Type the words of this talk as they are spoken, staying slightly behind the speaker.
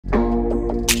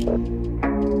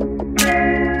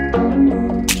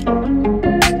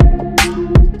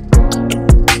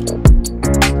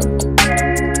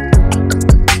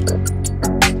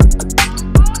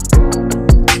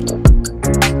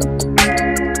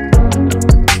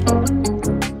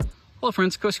Hello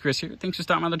friends, Coastie Chris here. Thanks for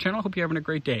stopping by the channel. Hope you're having a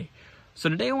great day. So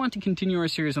today I want to continue our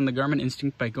series on the Garmin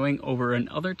Instinct by going over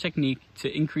another technique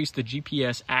to increase the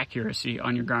GPS accuracy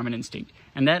on your Garmin Instinct.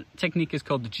 And that technique is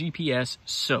called the GPS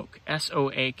Soak,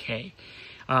 S-O-A-K.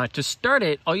 To start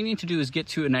it, all you need to do is get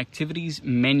to an activities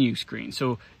menu screen.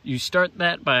 So you start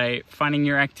that by finding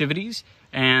your activities,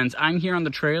 and I'm here on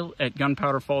the trail at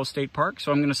Gunpowder Falls State Park,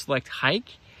 so I'm going to select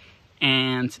hike,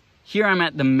 and here I'm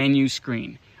at the menu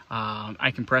screen.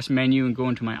 I can press menu and go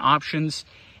into my options,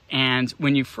 and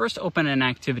when you first open an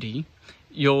activity,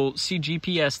 you'll see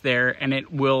GPS there, and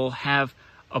it will have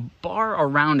a bar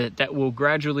around it that will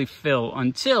gradually fill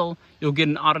until you'll get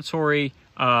an auditory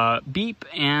beep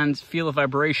and feel a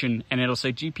vibration, and it'll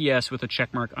say GPS with a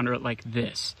check mark under it like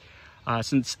this.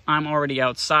 Since I'm already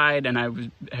outside and I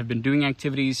have been doing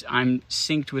activities, I'm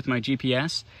synced with my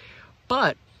GPS,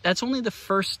 but that's only the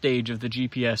first stage of the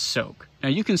GPS soak. Now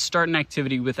you can start an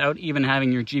activity without even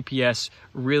having your GPS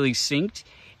really synced,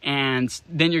 and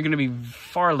then you're going to be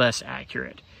far less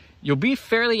accurate. You'll be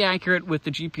fairly accurate with the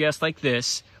GPS like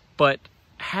this, but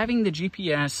having the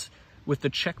GPS with the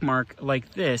check mark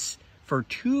like this for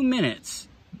 2 minutes,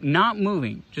 not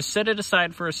moving, just set it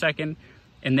aside for a second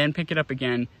and then pick it up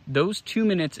again. Those 2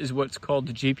 minutes is what's called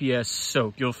the GPS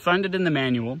soak. You'll find it in the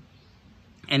manual,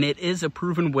 and it is a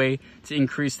proven way to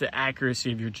increase the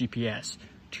accuracy of your GPS.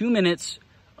 2 minutes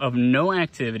of no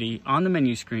activity on the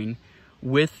menu screen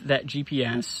with that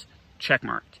GPS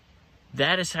checkmarked.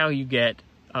 That is how you get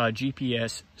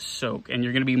GPS soak, and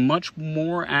you're going to be much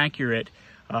more accurate.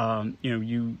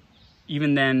 You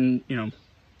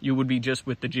would be just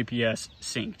with the GPS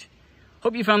synced.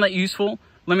 Hope you found that useful.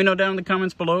 Let me know down in the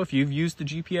comments below if you've used the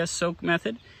GPS soak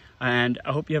method. And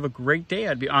I hope you have a great day.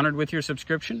 I'd be honored with your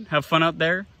subscription. Have fun out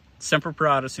there. Semper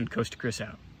Paratus and Coastie Chris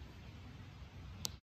out.